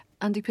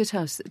Andy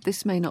Pithouse,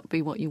 this may not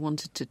be what you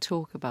wanted to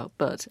talk about,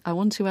 but I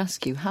want to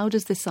ask you, how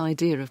does this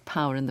idea of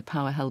power and the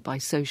power held by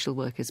social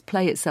workers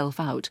play itself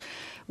out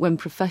when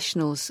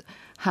professionals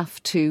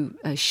have to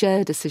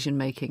share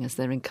decision-making as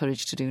they're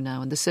encouraged to do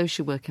now? And the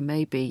social worker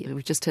may be,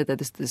 we've just heard that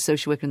the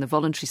social worker in the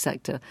voluntary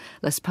sector,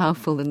 less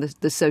powerful than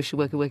the social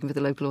worker working for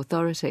the local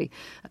authority.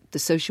 The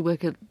social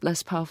worker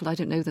less powerful, I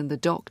don't know, than the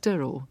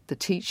doctor or the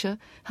teacher.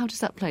 How does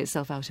that play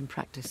itself out in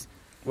practice?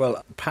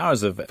 Well, power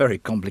is a very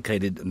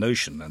complicated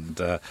notion,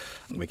 and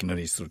we can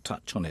only sort of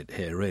touch on it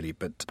here, really.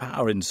 But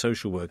power in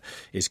social work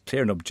is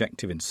clear and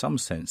objective in some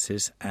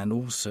senses, and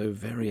also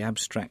very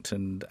abstract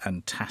and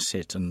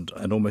tacit and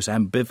almost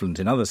ambivalent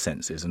in other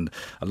senses. And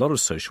a lot of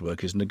social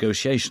work is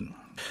negotiation.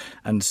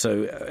 And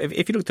so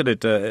if you looked at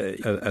it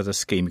as a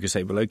scheme, you could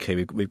say, well, OK,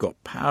 we've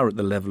got power at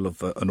the level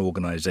of an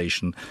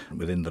organisation.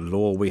 Within the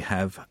law, we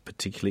have,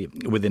 particularly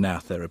within our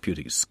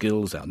therapeutic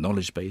skills, our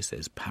knowledge base,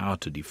 there's power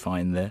to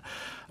define there.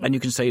 And you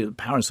can say that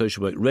power in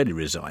social work really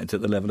resides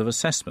at the level of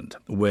assessment,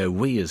 where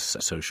we as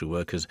social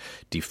workers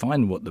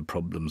define what the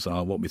problems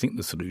are, what we think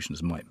the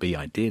solutions might be,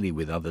 ideally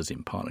with others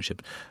in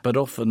partnership. But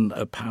often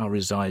power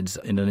resides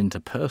in an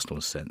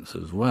interpersonal sense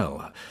as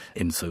well,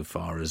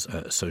 insofar as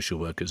social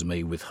workers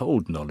may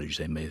withhold knowledge,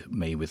 they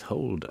may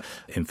withhold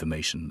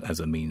information as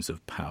a means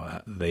of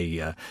power.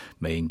 They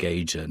may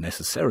engage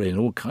necessarily in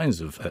all kinds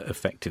of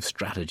effective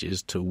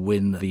strategies to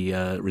win the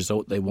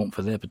result they want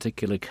for their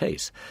particular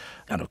case.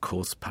 And of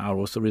course, power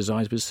also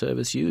resides with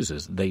service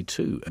users. They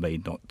too may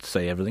not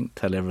say everything,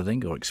 tell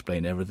everything or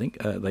explain everything.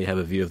 They have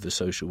a view of the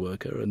social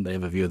worker and they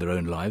have a view of their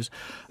own lives,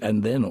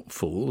 and they're not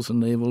fools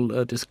and they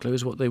will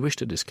disclose what they wish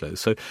to disclose.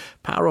 So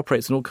power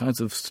operates in all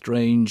kinds of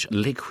strange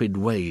liquid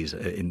ways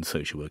in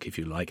social work, if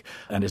you like,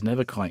 and it's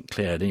never quite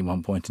clear at any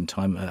one point in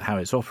time how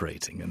it's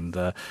operating. And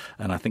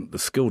I think the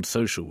skilled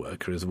social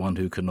worker is one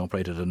who can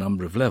operate at a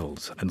number of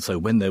levels. And so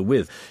when they're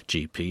with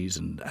GPs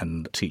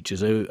and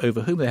teachers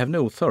over whom they have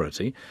no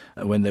authority,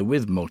 when they're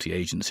with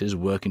multi-agencies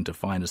working to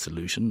find a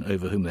solution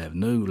over whom they have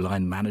no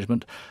line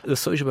management, the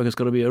social worker's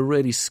got to be a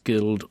really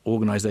skilled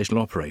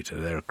organisational operator.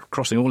 They're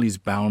crossing all these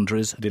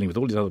boundaries, dealing with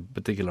all these other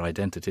particular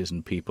identities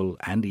and people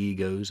and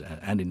egos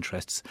and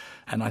interests.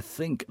 And I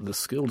think the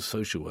skilled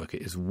social worker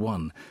is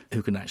one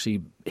who can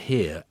actually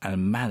hear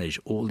and manage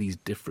all these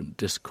different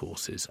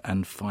discourses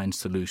and find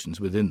solutions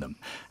within them.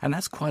 And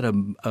that's quite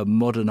a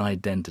modern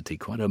identity,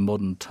 quite a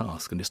modern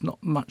task. And it's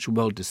not much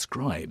well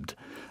described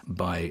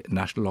by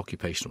national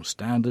occupational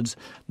standards,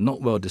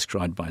 not well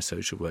described by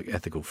social work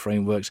ethical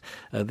frameworks.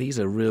 These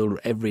are real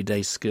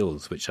everyday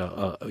skills which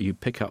are you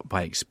pick up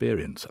by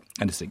experience.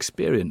 And it's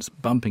experience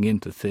bumping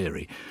into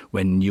theory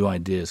when new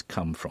ideas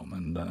come from.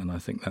 And I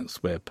think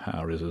that's where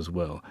power is as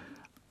well.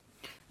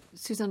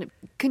 Suzanne,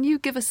 can you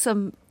give us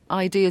some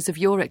ideas of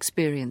your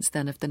experience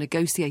then of the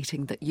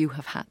negotiating that you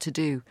have had to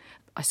do,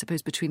 I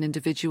suppose, between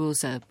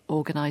individuals,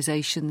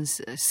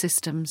 organisations,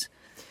 systems?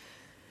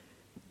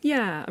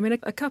 Yeah, I mean,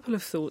 a couple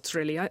of thoughts,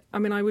 really. I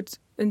mean, I would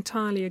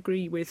entirely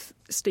agree with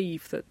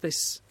Steve that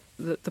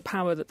the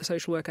power that the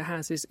social worker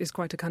has is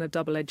quite a kind of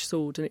double-edged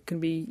sword, and it can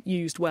be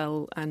used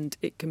well and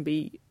it can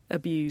be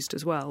abused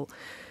as well.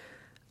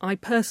 I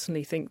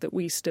personally think that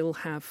we still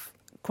have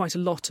quite a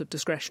lot of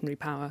discretionary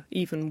power,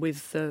 even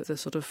with the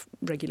sort of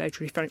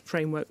regulatory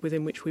framework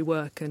within which we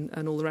work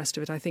and all the rest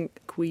of it. I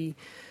think we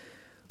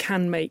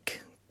can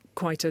make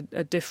quite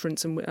a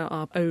difference, and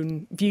our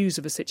own views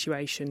of a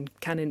situation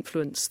can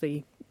influence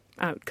the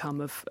outcome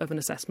of an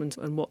assessment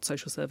and what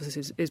social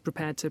services is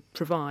prepared to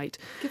provide.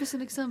 Give us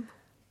an example.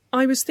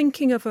 I was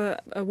thinking of a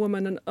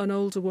woman, an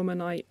older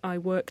woman I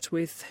worked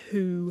with,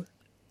 who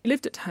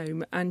lived at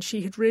home, and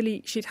she'd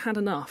had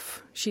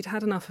enough. She'd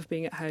had enough of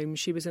being at home.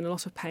 She was in a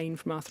lot of pain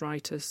from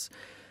arthritis.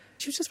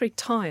 She was just very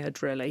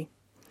tired, really.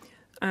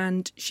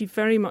 And she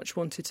very much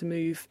wanted to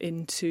move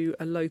into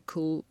a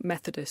local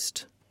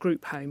Methodist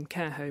group home,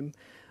 care home,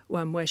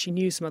 where she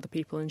knew some other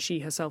people, and she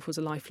herself was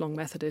a lifelong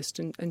Methodist,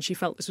 and she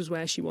felt this was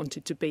where she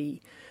wanted to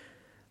be.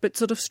 But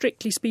sort of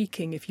strictly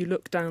speaking, if you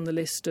look down the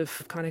list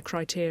of kind of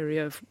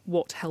criteria of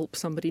what help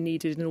somebody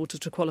needed in order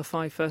to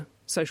qualify for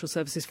social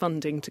services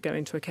funding to go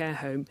into a care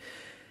home,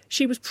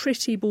 she was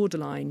pretty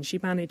borderline. She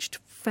managed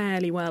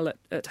fairly well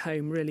at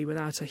home, really,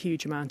 without a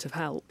huge amount of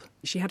help.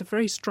 She had a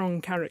very strong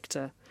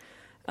character,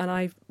 and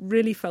I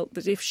really felt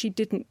that if she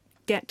didn't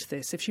get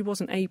this, if she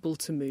wasn't able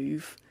to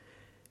move,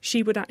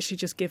 she would actually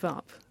just give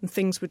up, and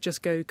things would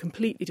just go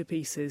completely to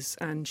pieces,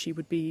 and she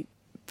would be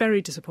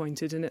very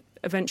disappointed, and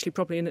eventually,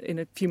 probably in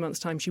a few months'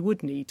 time, she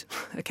would need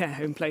a care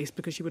home place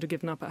because she would have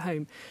given up at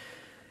home.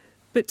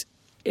 But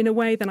in a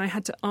way, then I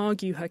had to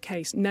argue her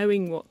case,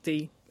 knowing what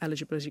the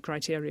eligibility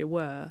criteria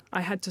were.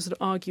 I had to sort of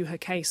argue her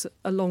case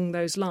along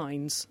those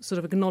lines, sort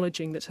of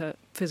acknowledging that her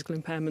physical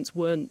impairments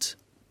weren't,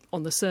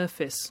 on the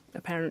surface,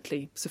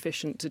 apparently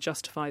sufficient to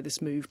justify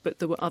this move, but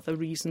there were other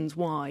reasons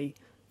why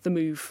the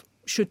move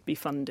should be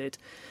funded.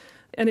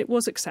 And it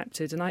was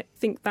accepted, and I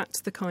think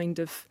that's the kind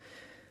of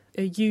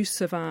a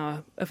use of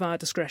our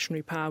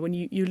discretionary power. When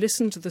you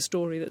listen to the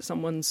story that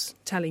someone's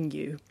telling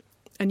you,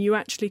 and you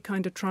actually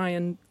kind of try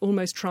and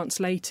almost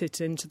translate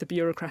it into the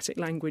bureaucratic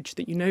language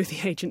that you know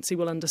the agency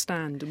will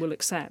understand and will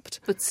accept.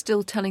 But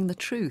still telling the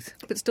truth.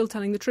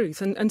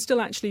 And still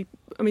actually,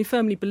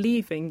 firmly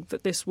believing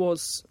that this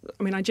was,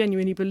 I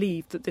genuinely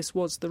believed that this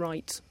was the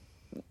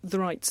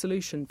right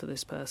solution for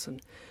this person.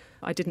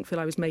 I didn't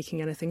feel I was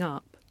making anything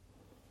up.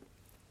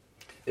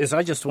 Yes,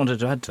 I just wanted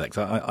to add to that,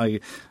 because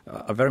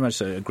I very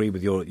much agree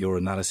with your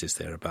analysis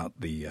there about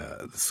the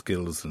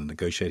skills and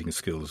negotiating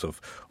skills of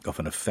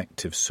an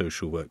effective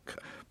social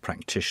work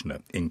practitioner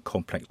in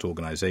complex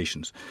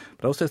organisations.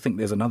 But I also think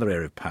there's another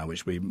area of power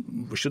which we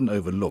shouldn't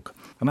overlook,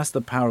 and that's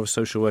the power of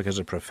social work as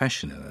a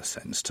profession, in a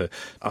sense, to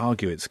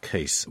argue its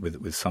case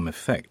with some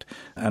effect.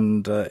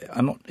 And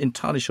I'm not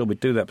entirely sure we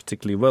do that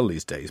particularly well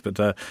these days,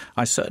 but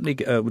I certainly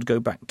would go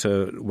back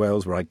to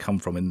Wales, where I come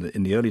from,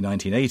 in the early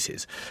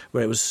 1980s,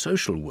 where it was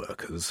social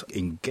workers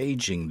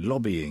engaging,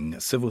 lobbying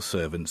civil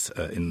servants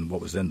in what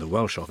was then the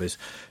Welsh Office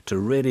to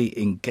really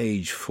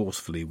engage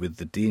forcefully with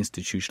the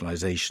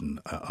deinstitutionalisation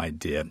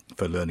idea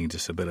for learning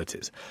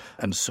disabilities.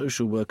 And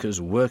social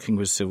workers working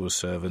with civil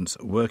servants,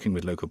 working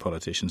with local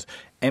politicians,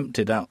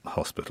 emptied out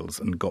hospitals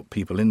and got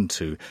people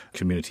into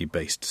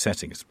community-based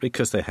settings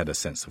because they had a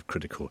sense of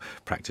critical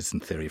practice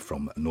and theory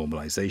from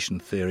normalisation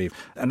theory.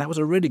 And that was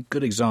a really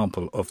good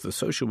example of the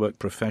social work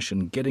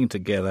profession getting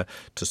together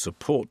to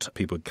support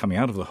people coming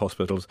out of the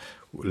hospitals,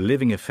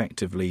 living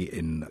effectively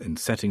in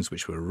settings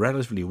which were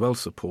relatively well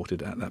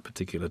supported at that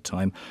particular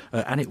time.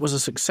 And it was a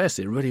success.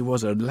 It really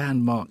was a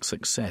landmark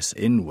success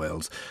in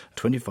Wales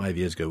 25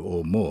 years ago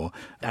or more,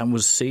 and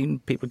was seen,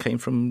 people came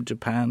from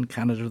Japan,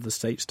 Canada, the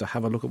States to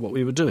have a look at what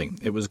we were doing.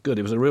 It was good.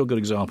 It was a real good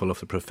example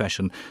of the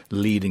profession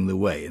leading the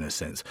way, in a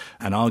sense,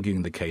 and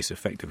arguing the case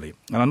effectively.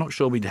 And I'm not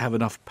sure we'd have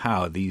enough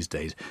power these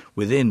days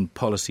within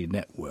policy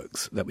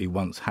networks that we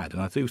once had.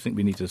 And I do think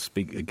we need to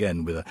speak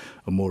again with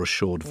a more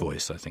assured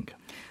voice, I think.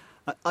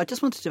 I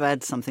just wanted to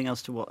add something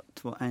else to what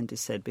Andy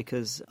said,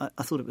 because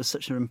I thought it was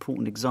such an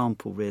important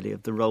example, really,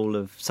 of the role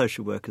of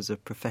social work as a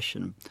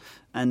profession.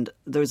 And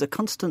there is a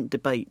constant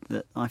debate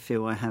that I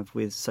feel I have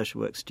with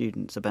social work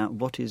students about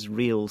what is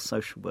real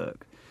social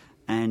work.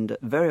 And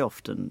very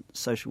often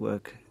social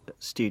work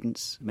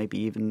students, maybe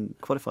even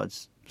qualified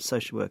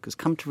social workers,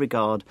 come to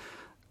regard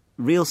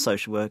real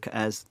social work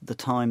as the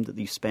time that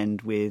you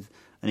spend with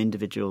an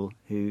individual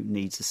who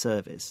needs a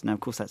service. Now,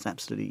 of course, that's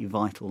absolutely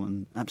vital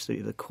and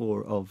absolutely the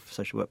core of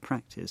social work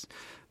practice.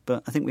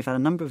 But I think we've had a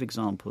number of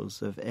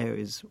examples of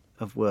areas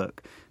of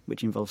work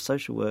which involve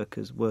social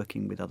workers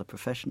working with other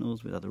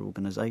professionals, with other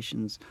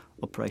organisations,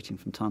 operating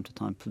from time to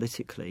time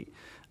politically.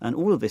 And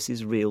all of this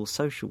is real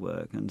social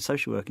work. And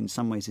social work in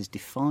some ways is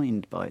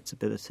defined by its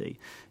ability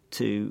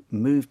to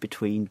move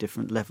between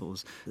different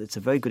levels. It's a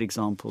very good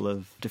example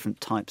of different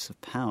types of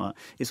power.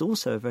 It's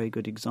also a very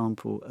good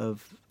example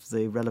of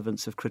the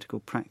relevance of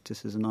critical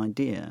practice as an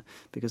idea,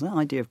 because that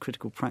idea of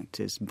critical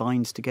practice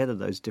binds together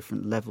those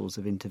different levels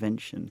of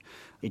intervention.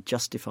 It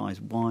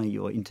justifies why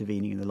you're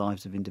intervening in the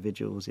lives of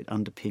individuals. It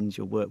underpins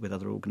your work with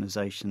other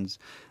organisations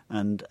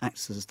and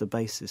acts as the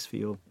basis for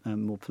your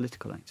more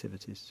political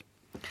activities.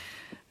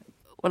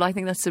 Well, I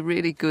think that's a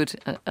really good,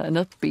 an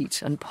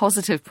upbeat and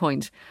positive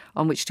point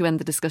on which to end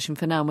the discussion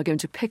for now. And we're going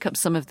to pick up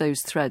some of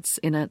those threads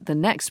in the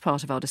next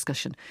part of our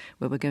discussion,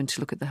 where we're going to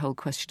look at the whole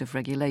question of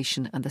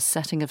regulation and the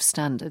setting of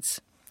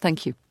standards.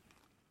 Thank you.